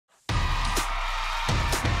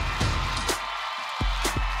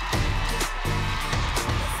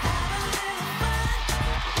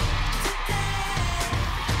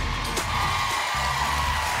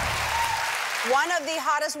One of the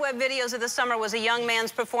hottest web videos of the summer was a young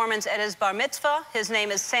man's performance at his bar mitzvah. His name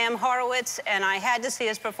is Sam Horowitz, and I had to see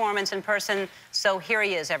his performance in person, so here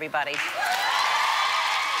he is, everybody.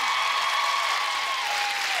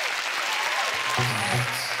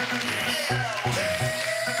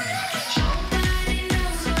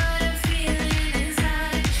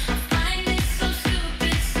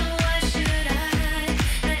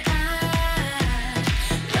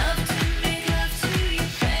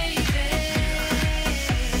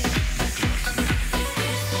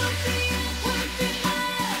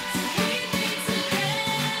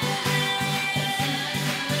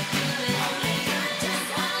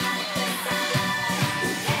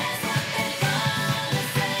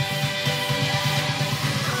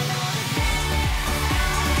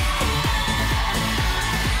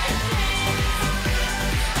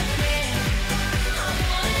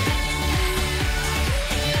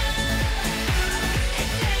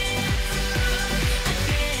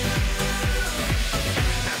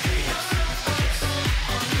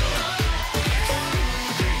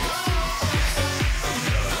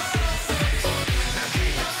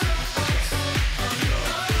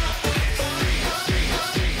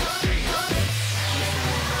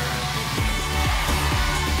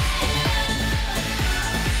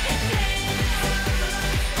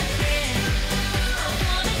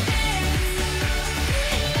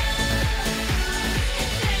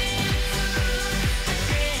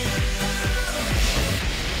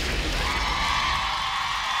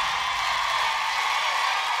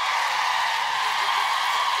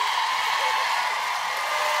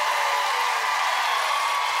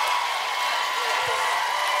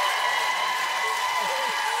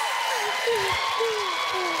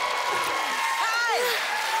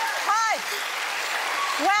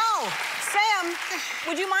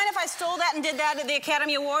 Would you mind if I stole that and did that at the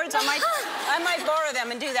Academy Awards? I might borrow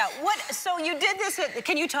them and do that. What? So you did this at...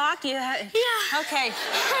 Can you talk? Yeah. Okay.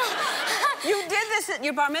 You did this at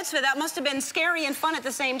your bar mitzvah. That must have been scary and fun at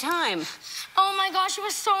the same time. Oh my gosh, it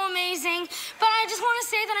was so amazing. But I just want to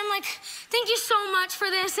say that I'm like, thank you so much for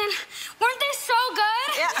this. And weren't they so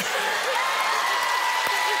good? Yeah.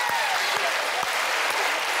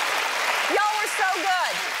 Y'all were so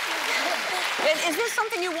good. Is this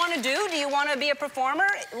something you want to do? Do you want to be a performer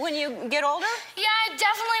when you get older? Yeah, I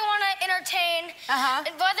definitely want to entertain.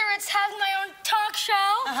 Whether it's having my own talk show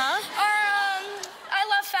or I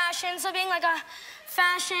love fashion, so being like a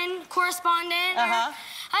fashion correspondent. Or,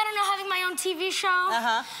 I don't know, having my own TV show.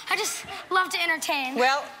 I just love to entertain.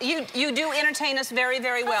 Well, you do entertain us very,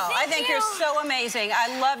 very well. I think you're so amazing.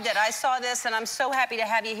 I loved it. I saw this, and I'm so happy to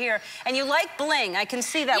have you here. And you like bling. I can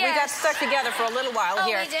see that. Yes. We got stuck together for a little while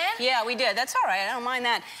here. Oh, we did? Yeah, we did. That's all right. I don't mind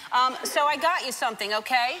that. So I got you something,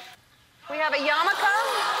 okay? We have a yarmulke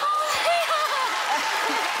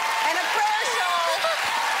and a prayer shawl.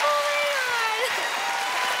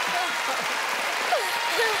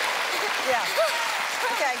 Yeah.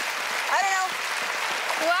 Okay. I don't know.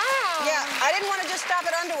 Wow. Yeah, I didn't want to just stop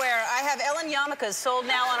at underwear. I have Ellen yarmulkes sold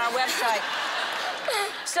now on our website.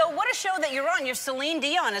 So what a show that you're on. Your Celine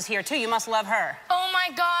Dion is here, too. You must love her. Oh,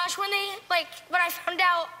 my gosh. When I found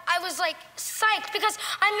out, I was, like, psyched because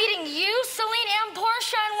I'm meeting you, Celine, and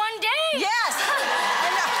Portia in one day. Yes.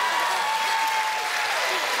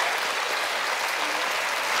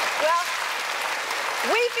 Well,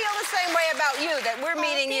 we feel the same way about you, that we're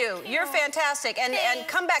meeting you. You're fantastic. And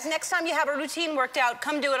come back next time you have a routine worked out.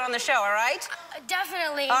 Come do it on the show, all right?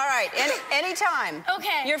 Definitely. All right. Anytime.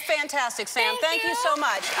 Okay. You're fantastic, Sam. Thank you so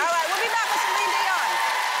much. All right. We'll be back with Celine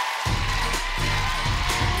Dion.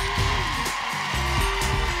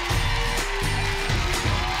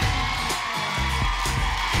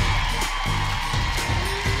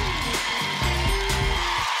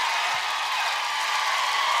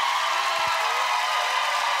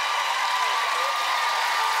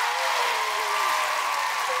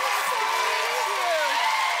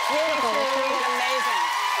 Beautiful. Amazing.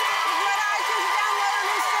 You can go to iTunes and download her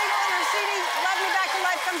new single and her CD, Love Me Back to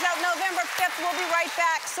Life, comes out November 5th. We'll be right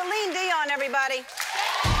back. Celine Dion, everybody.